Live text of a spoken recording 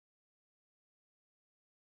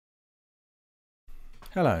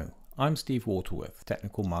Hello, I'm Steve Waterworth,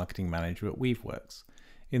 Technical Marketing Manager at Weaveworks.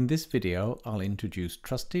 In this video, I'll introduce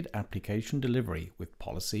trusted application delivery with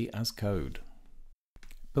policy as code.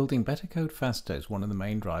 Building better code faster is one of the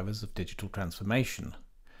main drivers of digital transformation.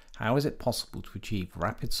 How is it possible to achieve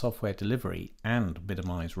rapid software delivery and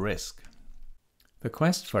minimize risk? The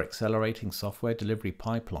quest for accelerating software delivery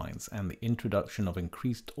pipelines and the introduction of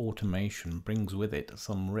increased automation brings with it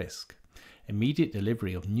some risk. Immediate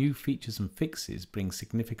delivery of new features and fixes brings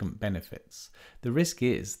significant benefits. The risk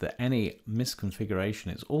is that any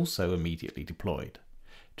misconfiguration is also immediately deployed.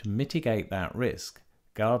 To mitigate that risk,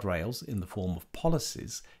 guardrails in the form of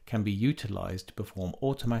policies can be utilized to perform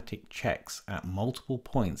automatic checks at multiple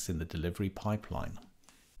points in the delivery pipeline.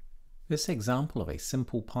 This example of a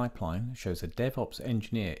simple pipeline shows a DevOps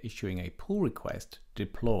engineer issuing a pull request to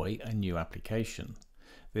deploy a new application.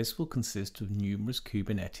 This will consist of numerous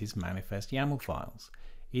Kubernetes manifest YAML files.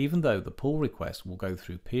 Even though the pull request will go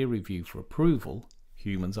through peer review for approval,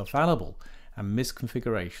 humans are fallible and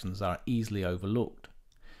misconfigurations are easily overlooked.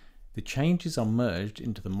 The changes are merged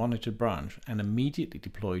into the monitored branch and immediately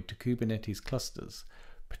deployed to Kubernetes clusters,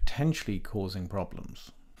 potentially causing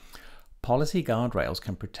problems. Policy guardrails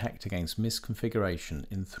can protect against misconfiguration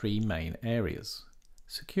in three main areas.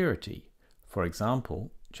 Security, for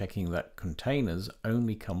example, checking that containers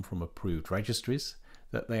only come from approved registries,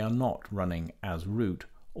 that they are not running as root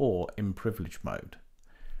or in privilege mode.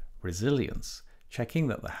 Resilience, checking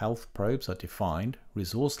that the health probes are defined,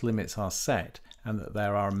 resource limits are set, and that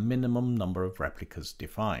there are a minimum number of replicas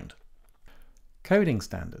defined. Coding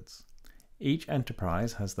standards. Each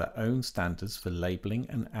enterprise has their own standards for labeling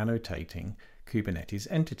and annotating Kubernetes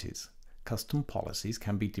entities. Custom policies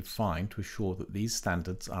can be defined to assure that these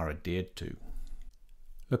standards are adhered to.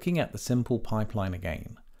 Looking at the simple pipeline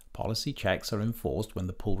again, policy checks are enforced when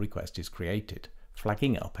the pull request is created,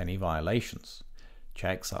 flagging up any violations.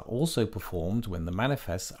 Checks are also performed when the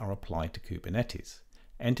manifests are applied to Kubernetes.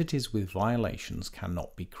 Entities with violations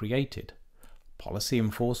cannot be created. Policy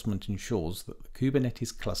enforcement ensures that the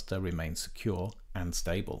Kubernetes cluster remains secure and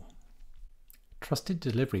stable. Trusted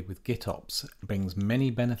delivery with GitOps brings many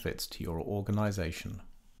benefits to your organization.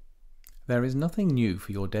 There is nothing new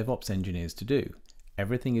for your DevOps engineers to do.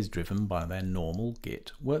 Everything is driven by their normal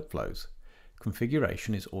Git workflows.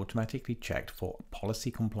 Configuration is automatically checked for policy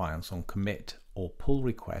compliance on commit or pull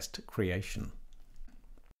request creation.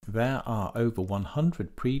 There are over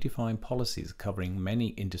 100 predefined policies covering many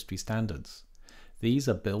industry standards. These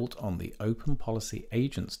are built on the Open Policy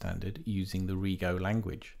Agent standard using the Rego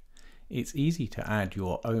language. It's easy to add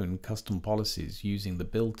your own custom policies using the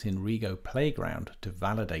built-in Rego playground to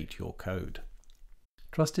validate your code.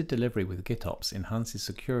 Trusted delivery with GitOps enhances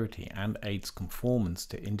security and aids conformance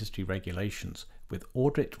to industry regulations with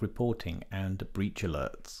audit reporting and breach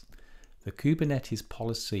alerts. The Kubernetes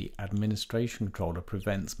Policy Administration Controller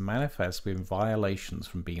prevents manifests with violations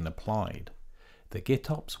from being applied. The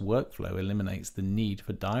GitOps workflow eliminates the need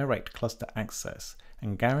for direct cluster access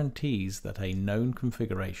and guarantees that a known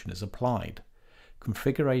configuration is applied.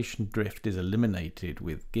 Configuration drift is eliminated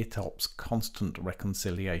with GitOps constant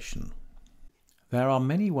reconciliation. There are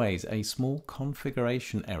many ways a small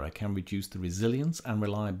configuration error can reduce the resilience and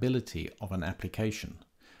reliability of an application.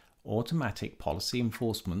 Automatic policy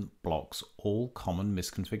enforcement blocks all common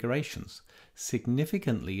misconfigurations,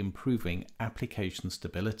 significantly improving application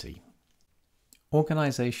stability.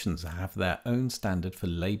 Organizations have their own standard for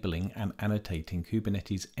labeling and annotating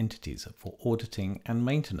Kubernetes entities for auditing and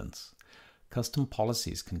maintenance. Custom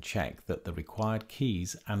policies can check that the required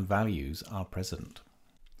keys and values are present.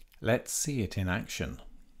 Let's see it in action.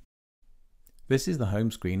 This is the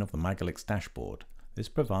home screen of the Magalix dashboard. This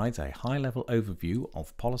provides a high-level overview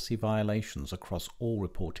of policy violations across all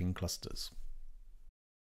reporting clusters.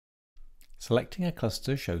 Selecting a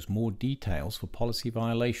cluster shows more details for policy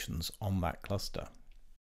violations on that cluster.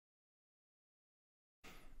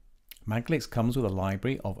 Magalix comes with a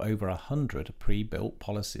library of over 100 pre-built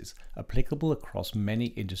policies applicable across many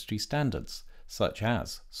industry standards, such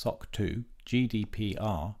as SOC 2,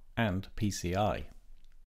 GDPR, and PCI.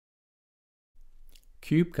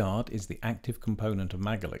 KubeGuard is the active component of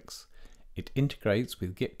Magalix. It integrates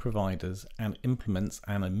with Git providers and implements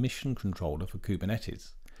an admission controller for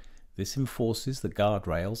Kubernetes. This enforces the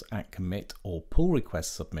guardrails at commit or pull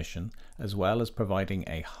request submission, as well as providing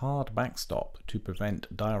a hard backstop to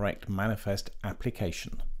prevent direct manifest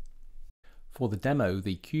application. For the demo,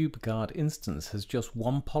 the KubeGuard instance has just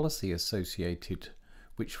one policy associated,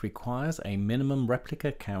 which requires a minimum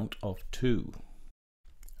replica count of 2.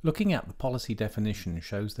 Looking at the policy definition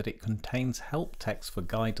shows that it contains help text for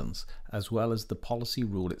guidance as well as the policy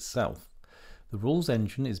rule itself. The rules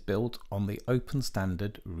engine is built on the open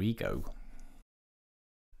standard Rego.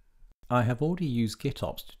 I have already used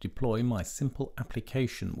GitOps to deploy my simple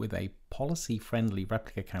application with a policy-friendly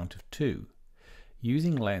replica count of 2.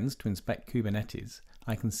 Using Lens to inspect Kubernetes,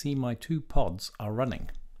 I can see my 2 pods are running.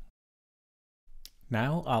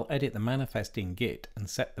 Now I'll edit the manifest in Git and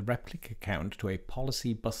set the replica count to a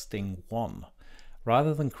policy-busting 1.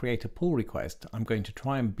 Rather than create a pull request, I'm going to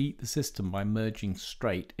try and beat the system by merging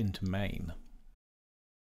straight into main.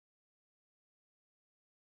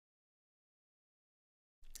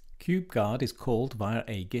 KubeGuard is called via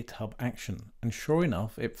a GitHub action, and sure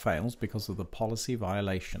enough it fails because of the policy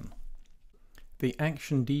violation. The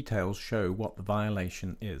action details show what the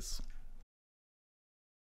violation is.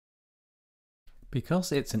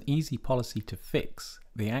 Because it's an easy policy to fix,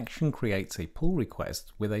 the action creates a pull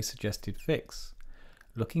request with a suggested fix.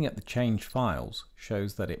 Looking at the change files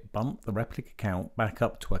shows that it bumped the replica count back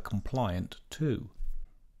up to a compliant 2.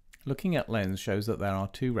 Looking at Lens shows that there are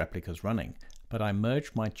 2 replicas running, but I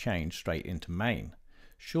merged my change straight into main.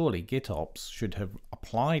 Surely GitOps should have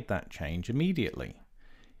applied that change immediately.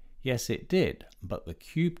 Yes, it did, but the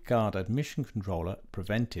KubeGuard admission controller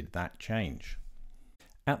prevented that change.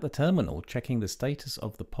 At the terminal, checking the status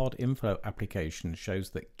of the pod info application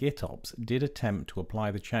shows that GitOps did attempt to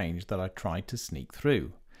apply the change that I tried to sneak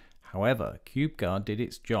through. However, KubeGuard did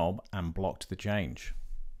its job and blocked the change.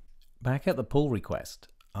 Back at the pull request,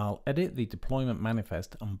 I'll edit the deployment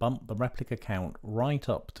manifest and bump the replica count right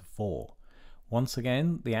up to 4. Once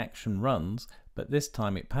again, the action runs, but this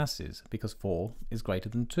time it passes because 4 is greater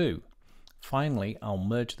than 2. Finally, I'll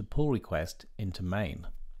merge the pull request into main.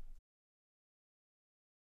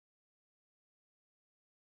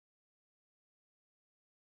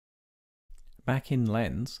 Back in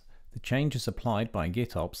Lens, the change is applied by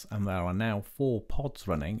GitOps and there are now 4 pods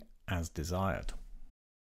running as desired.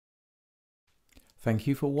 Thank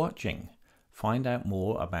you for watching. Find out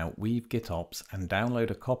more about Weave GitOps and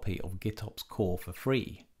download a copy of GitOps Core for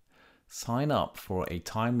free. Sign up for a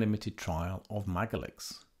time-limited trial of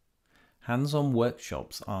Magalix. Hands-on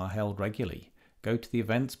workshops are held regularly. Go to the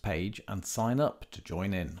events page and sign up to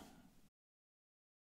join in.